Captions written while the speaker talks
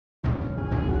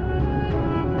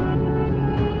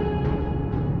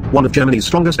one of Germany's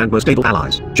strongest and most able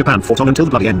allies, Japan fought on until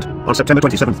the bloody end. On September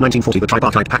 27, 1940, the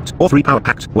Tripartite Pact, or Three-Power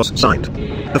Pact, was signed.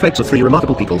 The fates of three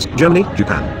remarkable peoples, Germany,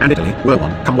 Japan, and Italy, were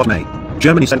one, come what may.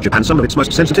 Germany sent Japan some of its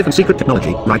most sensitive and secret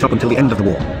technology, right up until the end of the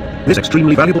war. This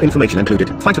extremely valuable information included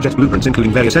fighter jet blueprints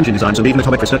including various engine designs and even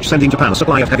atomic research, sending Japan a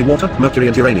supply of heavy water, mercury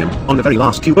and uranium, on the very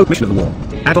last Q-boat mission of the war.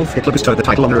 Adolf Hitler bestowed the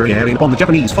title honorary Aryan upon the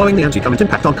Japanese following the anti-communist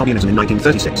impact on communism in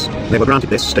 1936. They were granted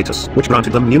this status, which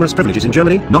granted them numerous privileges in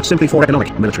Germany, not simply for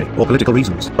economic, military, or political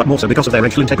reasons, but more so because of their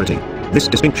racial integrity. This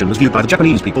distinction was viewed by the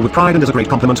Japanese people with pride and as a great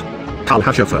compliment. Karl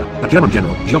Haushofer, a German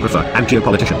general, geographer, and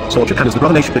geopolitician, saw Japan as the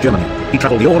brother nation to Germany. He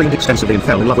traveled the Orient extensively and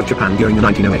fell in love with Japan during the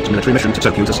 1908 military mission to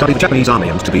Tokyo to study the Japanese army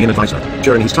and to be an advisor.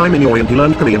 During his time in the Orient he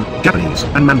learned Korean, Japanese,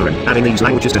 and Mandarin, adding these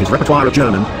languages to his repertoire of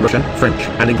German, Russian, French,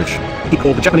 and English. He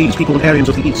called the Japanese people the Aryans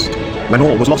of the East. When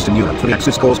all was lost in Europe for the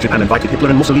Axis cause, Japan invited Hitler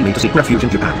and Mussolini to seek refuge in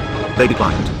Japan. They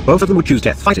declined. Both of them would choose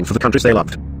death fighting for the countries they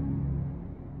loved.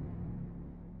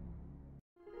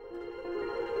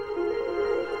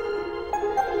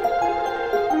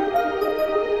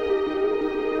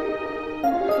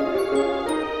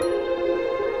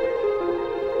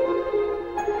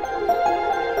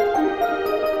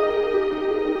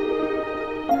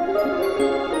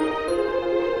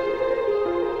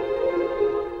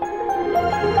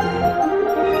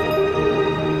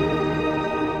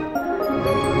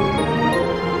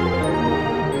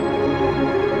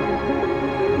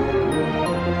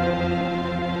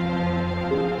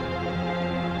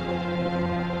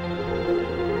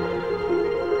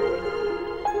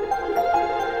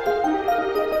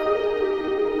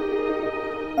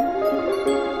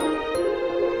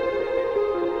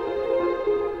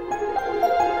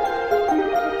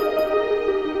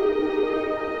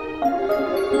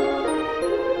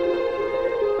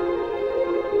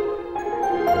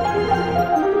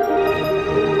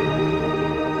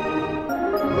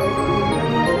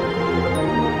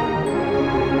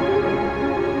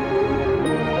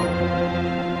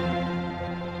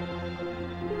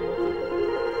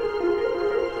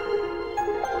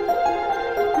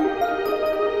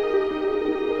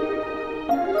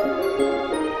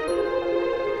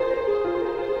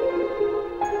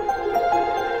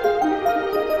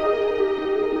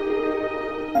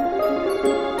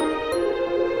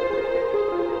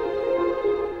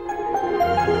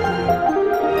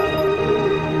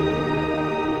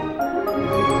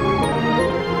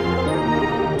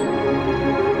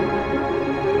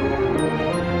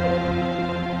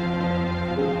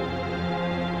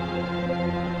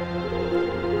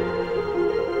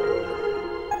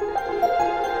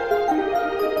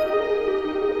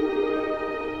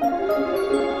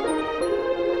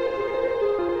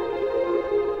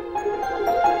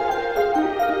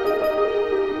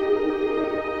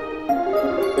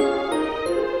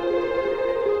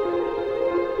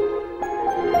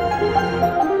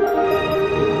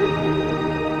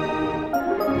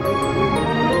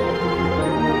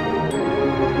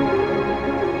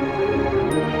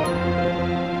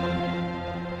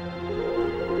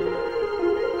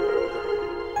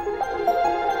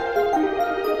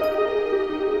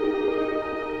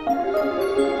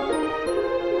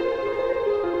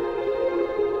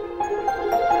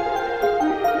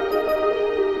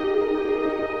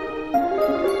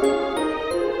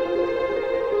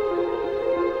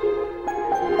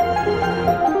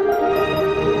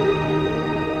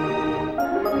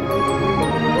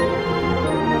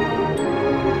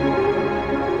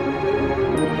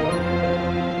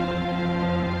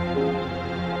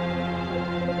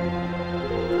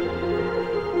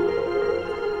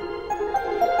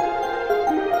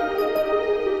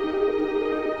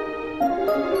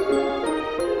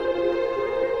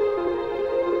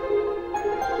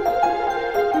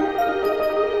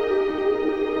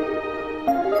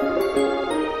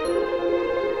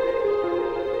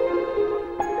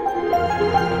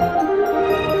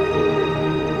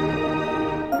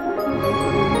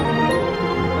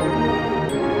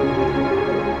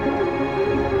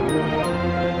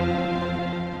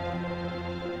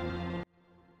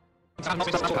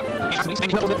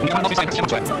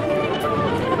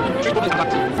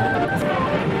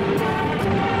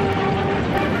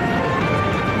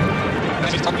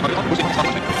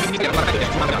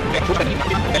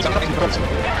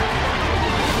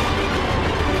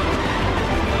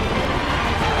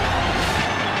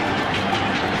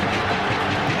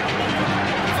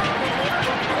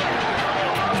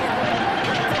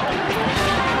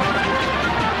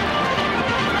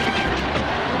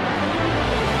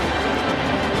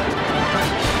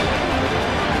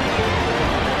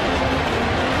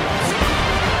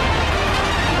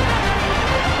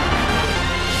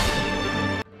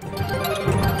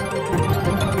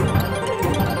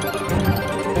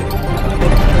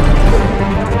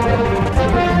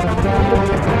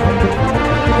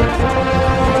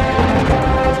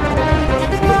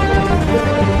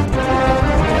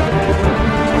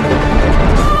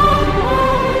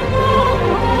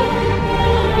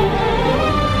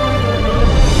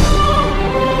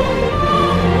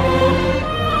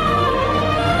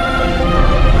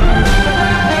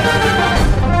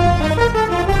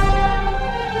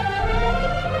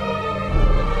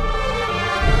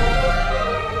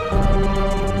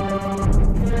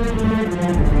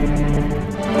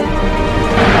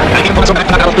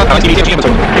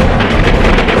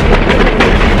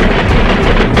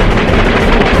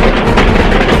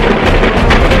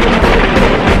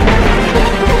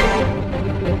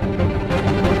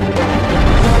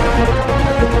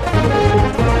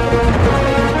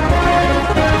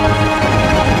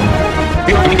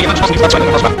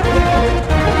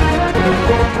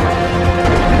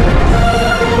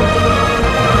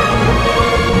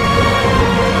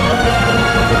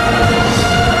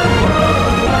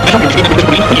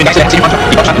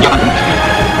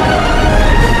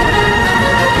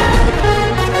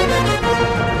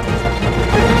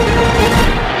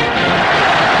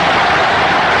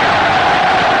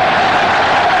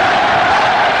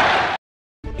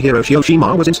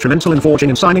 Hiroshima was instrumental in forging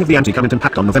and signing of the Anti-Comintern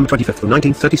Pact on November 25,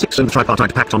 1936 and the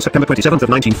Tripartite Pact on September 27,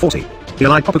 1940. The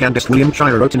Allied propagandist William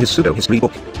Shirer wrote in his pseudo-history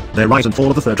book, Their Rise and Fall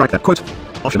of the Third Reich, that, quote,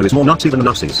 Oshima is more Nazi than the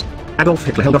Nazis. Adolf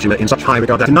Hitler held Oshima in such high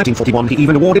regard that in 1941 he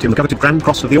even awarded him the coveted Grand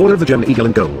Cross of the Order of the German Eagle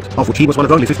in Gold, of which he was one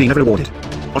of only 15 ever awarded.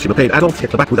 Oshima paid Adolf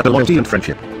Hitler back with utter loyalty and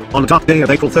friendship. On the dark day of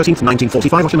April 13,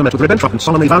 1945, Oshima met with Ribbentrop and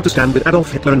solemnly vowed to stand with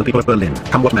Adolf Hitler and the people of Berlin,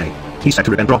 come what may. He said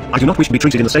to Ribbentrop, I do not wish to be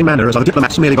treated in the same manner as other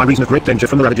diplomats merely by reason of great danger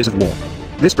from the ravages of war.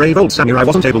 This brave old samurai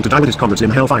wasn't able to die with his comrades in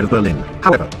the hellfire of Berlin.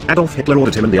 However, Adolf Hitler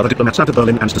ordered him and the other diplomats out of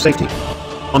Berlin and to safety.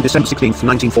 On December 16,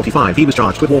 1945, he was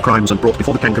charged with war crimes and brought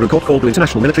before the Kangaroo Court called the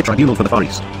International Military Tribunal for the Far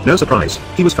East. No surprise,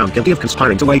 he was found guilty of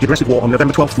conspiring to wage aggressive war on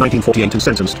November 12, 1948 and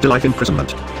sentenced to life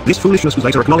imprisonment. This foolishness was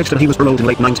later acknowledged and he was paroled in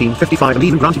late 1955 and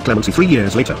even granted clemency 3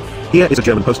 years later. Here is a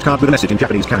German postcard with a message in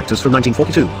Japanese characters from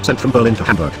 1942, sent from Berlin to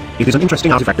Hamburg. It is an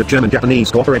interesting artifact of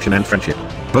German-Japanese cooperation and friendship.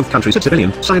 Both countries had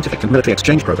civilian, scientific and military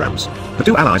exchange programs. The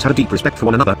two allies had a deep respect for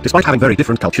one another, despite having very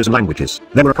different cultures and languages.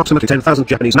 There were approximately 10,000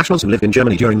 Japanese nationals who lived in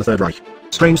Germany during the Third Reich.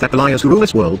 Strange that the liars who rule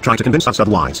this world try to convince us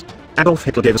otherwise. Adolf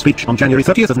Hitler gave a speech on January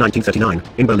 30th of 1939,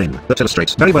 in Berlin, that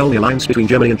illustrates very well the alliance between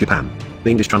Germany and Japan.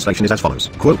 The English translation is as follows,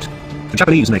 quote, The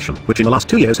Japanese nation, which in the last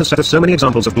 2 years has set us so many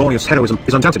examples of glorious heroism,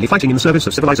 is undoubtedly fighting in the service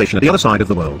of civilization at the other side of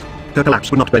the world. Her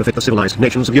collapse would not benefit the civilized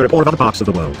nations of Europe or of other parts of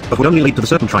the world, but would only lead to the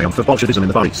certain triumph of Bolshevism in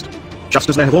the Far East. Just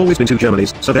as there have always been two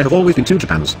Germanys, so there have always been two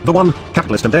Japans, the one,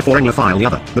 capitalist and therefore Anglophile, the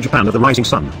other, the Japan of the rising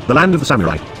sun, the land of the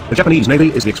samurai. The Japanese navy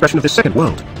is the expression of this second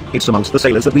world. It's amongst the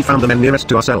sailors that we found the men nearest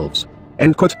to ourselves.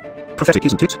 End quote. Prophetic,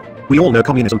 isn't it? We all know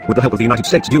communism, with the help of the United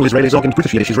States, dual Israeli Zog and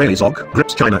British Yiddish Israeli Zog,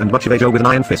 grips China and much of Asia with an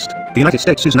iron fist. The United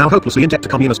States is now hopelessly in debt to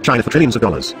communist China for trillions of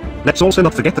dollars. Let's also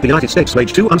not forget that the United States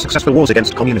waged 2 unsuccessful wars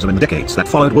against communism in the decades that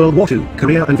followed World War II,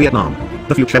 Korea and Vietnam.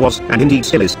 The future was, and indeed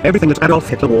still is, everything that Adolf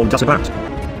Hitler warned us about.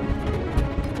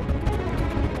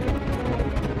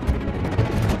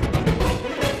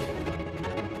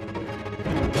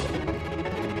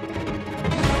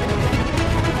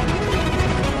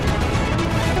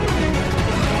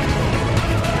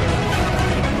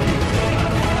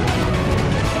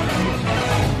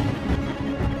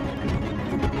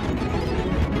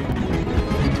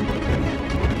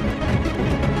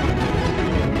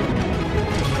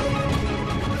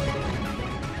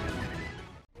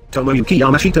 Tomoyuki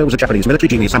Yamashita was a Japanese military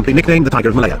genius amply nicknamed the Tiger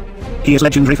of Malaya. He is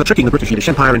legendary for tricking the British Yiddish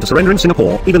Empire into surrendering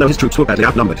Singapore, even though his troops were badly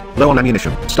outnumbered, low on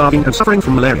ammunition, starving and suffering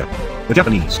from malaria. The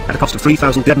Japanese, at a cost of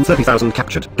 3,000 dead and 30,000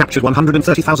 captured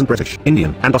 130,000 British,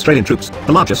 Indian, and Australian troops,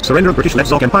 the largest surrender of British-led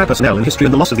Zog Empire personnel in history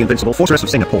and the loss of the invincible fortress of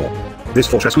Singapore. This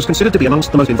fortress was considered to be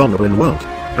amongst the most invulnerable in the world.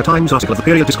 A Times article of the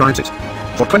period describes it.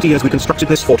 For 20 years we constructed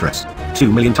this fortress.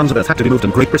 2 million tons of earth had to be moved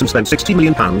and Great Britain spent £60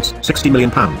 million.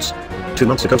 2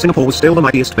 months ago Singapore was still the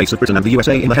mightiest base of Britain and the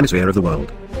USA in the hemisphere of the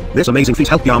world. This amazing feat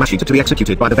helped Yamashita to be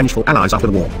executed by the vengeful allies after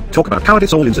the war. Talk about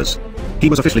cowardice or losers. He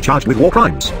was officially charged with war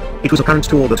crimes. It was apparent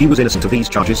to all that he was innocent of these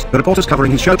charges. The reporters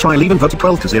covering his show trial even voted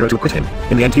 12-0 to acquit him.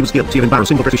 In the end he was guilty of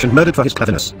embarrassing the British and murdered for his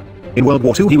cleverness. In World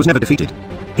War II he was never defeated.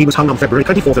 He was hung on February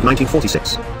 24th of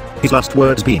 1946. His last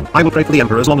words being, I will pray for the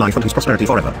Emperor's long life and his prosperity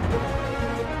forever.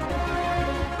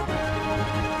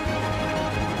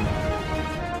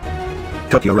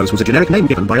 Tokyo Rose was a generic name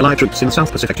given by Allied troops in the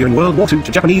South Pacific during World War II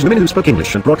to Japanese women who spoke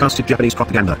English and broadcasted Japanese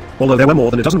propaganda. Although there were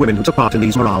more than a dozen women who took part in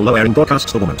these morale-lowering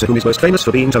broadcasts, the woman to whom is most famous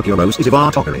for being Tokyo Rose is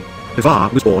Ivar Toguri. Ivar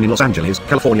was born in Los Angeles,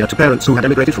 California to parents who had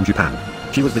emigrated from Japan.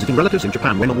 She was visiting relatives in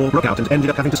Japan when the war broke out and ended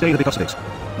up having to stay there because of it.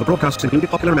 The broadcasts included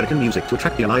popular American music to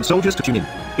attract the Allied soldiers to tune in.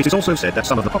 It is also said that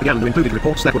some of the propaganda included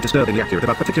reports that were disturbingly accurate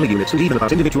about particular units and even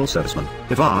about individual servicemen.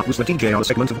 Ivar was the DJ on a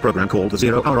segment of the program called The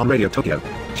 0 Hour on Radio Tokyo.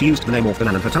 She used the name of the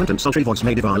man and her talent and sultry voice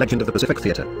made Ivar legend of the Pacific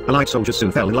Theater. Allied soldiers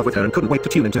soon fell in love with her and couldn't wait to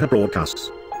tune into her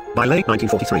broadcasts. By late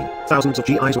 1943, thousands of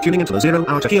GIs were tuning into the 0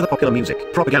 Hour to hear the popular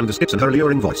music, propaganda skits and her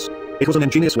alluring voice. It was an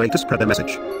ingenious way to spread their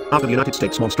message. After the United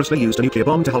States monstrously used a nuclear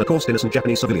bomb to holocaust innocent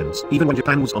Japanese civilians, even when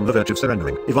Japan was on the verge of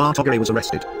surrendering, Ivar Toguri was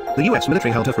arrested. The US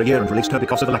military held her for a year and released her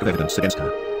because of the lack of evidence against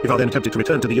her. Ivar then attempted to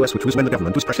return to the US, which was when the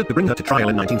government was pressured to bring her to trial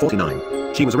in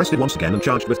 1949. She was arrested once again and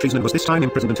charged with treason and was this time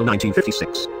imprisoned until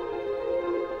 1956.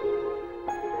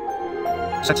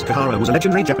 Setsuko Hara was a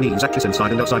legendary Japanese actress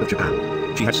inside and outside of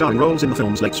Japan. She had starring roles in the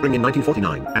films Late Spring in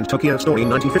 1949 and Tokyo Story in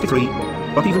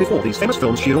 1953. But even before these famous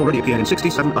films she had already appeared in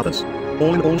 67 others.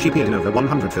 All in all she appeared in over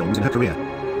 100 films in her career.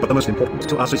 But the most important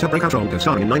to us is her breakout role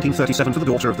co-starring in 1937 for The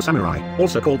Daughter of the Samurai,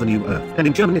 also called The New Earth, and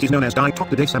in German it is known as Die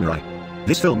Tochter des Samurai.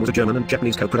 This film was a German and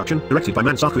Japanese co-production, directed by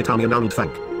Mansaku Itami and Arnold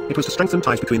Fanck. It was to strengthen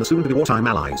ties between the soon-to-be wartime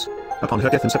allies. Upon her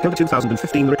death in September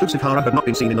 2015, the reclusive Hara had not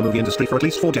been seen in the movie industry for at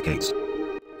least 4 decades.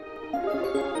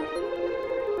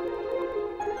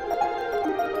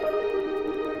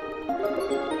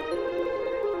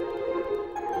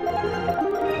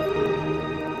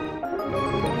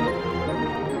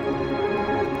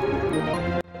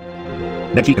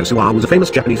 Nejiko Suwa was a famous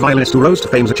Japanese violinist who rose to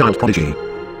fame as a child prodigy.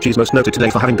 She is most noted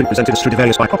today for having been presented as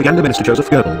Stradivarius by propaganda minister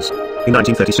Joseph Goebbels. In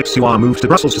 1936 Suwa moved to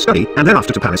Brussels to study, and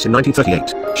thereafter to Paris in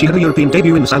 1938. She had a European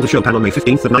debut in the Salle de Chopin on May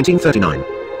 15 of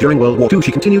 1939. During World War II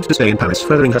she continued to stay in Paris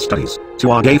furthering her studies.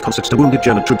 Suwa gave concerts to wounded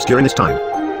German troops during this time.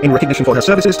 In recognition for her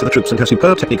services to the troops and her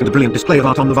superb technique and a brilliant display of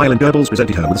art on the violin, Goebbels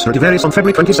presented her with Stradivarius on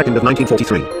February 22 of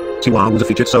 1943. Suwa was a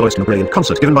featured soloist in a brilliant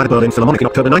concert given by the Berlin Philharmonic in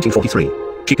October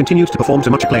 1943. She continued to perform to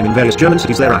much acclaim in various German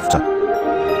cities thereafter.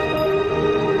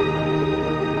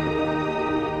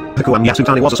 Hakuan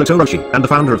Yasutani was a Soto Roshi, and the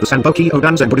founder of the Sanboki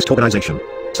Hodan Zen Buddhist organization.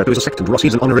 Soto is a sect and Roshi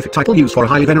is an honorific title used for a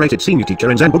highly venerated senior teacher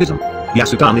in Zen Buddhism.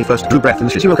 Yasutani first drew breath in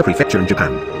the Shizuoka prefecture in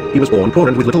Japan. He was born poor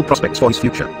and with little prospects for his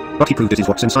future. But he proved it is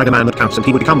what's inside a man that counts, and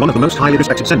he would become one of the most highly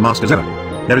respected Zen masters ever.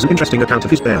 There is an interesting account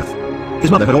of his birth.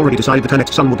 His mother had already decided that her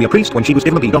next son would be a priest when she was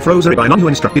given a bead of rosary by a nun who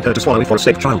instructed her to swallow it for a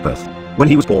safe childbirth. When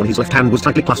he was born his left hand was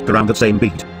tightly clasped around that same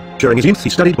bead. During his youth he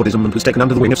studied Buddhism and was taken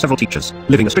under the wing of several teachers,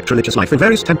 living a strict religious life in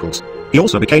various temples. He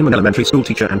also became an elementary school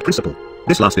teacher and principal.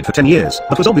 This lasted for 10 years,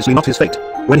 but was obviously not his fate.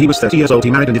 When he was 30 years old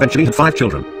he married and eventually had 5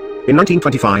 children. In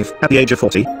 1925, at the age of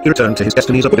 40, he returned to his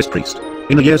destiny as a Buddhist priest.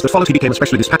 In the years that followed he became a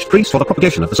specially dispatched priest for the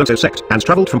propagation of the Soto sect, and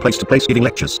travelled from place to place giving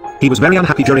lectures. He was very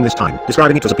unhappy during this time,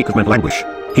 describing it as a peak of mental anguish.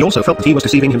 He also felt that he was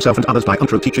deceiving himself and others by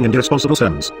untrue teaching and irresponsible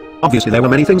sermons. Obviously there were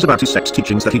many things about his sect's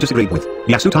teachings that he disagreed with.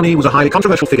 Yasutani was a highly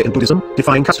controversial figure in Buddhism,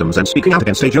 defying customs and speaking out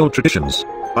against age-old traditions.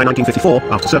 By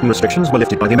 1954, after certain restrictions were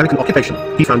lifted by the American occupation,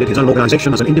 he founded his own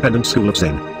organization as an independent school of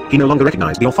Zen. He no longer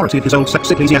recognized the authority of his old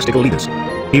sect's ecclesiastical leaders.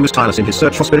 He was tireless in his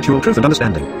search for spiritual truth and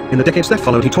understanding. In the decades that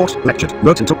followed he taught, lectured,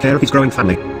 wrote and took care of his growing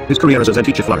family. His career as a Zen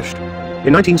teacher flourished.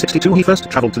 In 1962 he first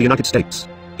traveled to the United States.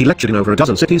 He lectured in over a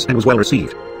dozen cities and was well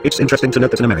received. It's interesting to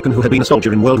note that an American who had been a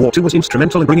soldier in World War II was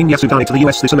instrumental in bringing Yasutani to the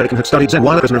US. This American had studied Zen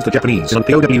while a prisoner of the Japanese in a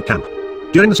POW camp.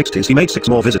 During the 60s he made 6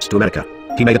 more visits to America.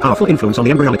 He made a powerful influence on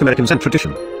the embryonic American Zen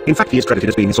tradition. In fact he is credited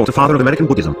as being the sort of father of American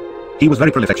Buddhism. He was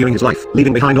very prolific during his life,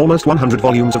 leaving behind almost 100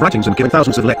 volumes of writings and giving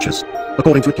thousands of lectures.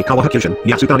 According to Ikikawa Hakushin,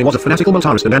 Yasutani was a fanatical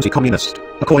militarist and anti-communist.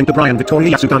 According to Brian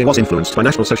Victoria, Yasutani was influenced by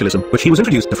National Socialism, which he was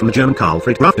introduced to from the German Karl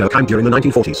Friedrich Graf Durkheim during the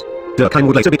 1940s. Durkheim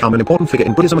would later become an important figure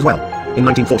in Buddhism as well. In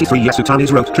 1943 Yasutani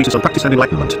wrote Treatise on Practice and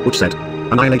Enlightenment, which said,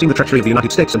 "Annihilating the treachery of the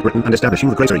United States and Britain and establishing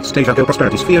the Greater East Asia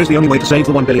prosperity sphere is the only way to save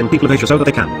the 1 billion people of Asia so that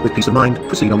they can, with peace of mind,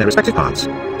 proceed on their respective paths.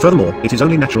 Furthermore, it is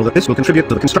only natural that this will contribute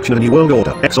to the construction of a new world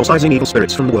order, exorcising evil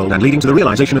spirits from the world and leading to the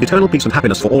realization of eternal peace and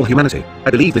happiness for all humanity. I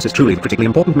believe this is truly the critically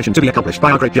important mission to be accomplished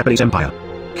by our great Japanese empire."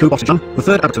 Kubotajan, the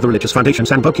third abbot of the religious foundation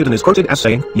Sanbokyuden, is quoted as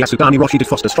saying, "Yasutani Roshi did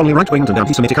foster strongly right-winged and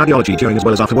anti-Semitic ideology during as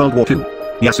well as after World War II.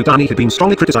 Yasutani had been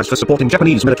strongly criticized for supporting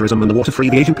Japanese militarism and the war to free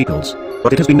the Asian peoples.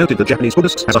 But it has been noted that Japanese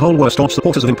Buddhists as a whole were staunch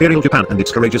supporters of Imperial Japan and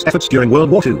its courageous efforts during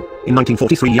World War II. In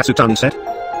 1943 Yasutani said,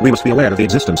 "We must be aware of the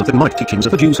existence of the demonic teachings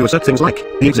of the Jews who assert things like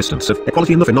the existence of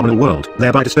equality in the phenomenal world,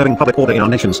 thereby disturbing public order in our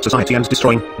nation's society and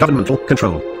destroying governmental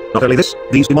control. Not only this,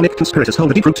 these demonic conspirators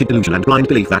hold a deep-rooted delusion and blind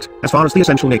belief that, as far as the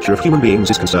essential nature of human beings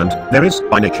is concerned, there is,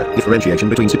 by nature, differentiation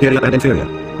between superior and inferior.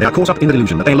 They are caught up in the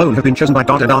delusion that they alone have been chosen by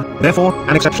God and are, therefore,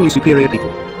 an exceptionally superior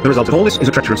people. The result of all this is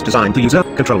a treacherous design to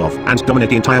usurp control of and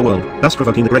dominate the entire world, thus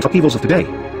provoking the great upheavals of today.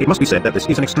 It must be said that this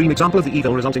is an extreme example of the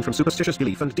evil resulting from superstitious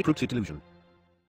belief and deep-rooted delusion."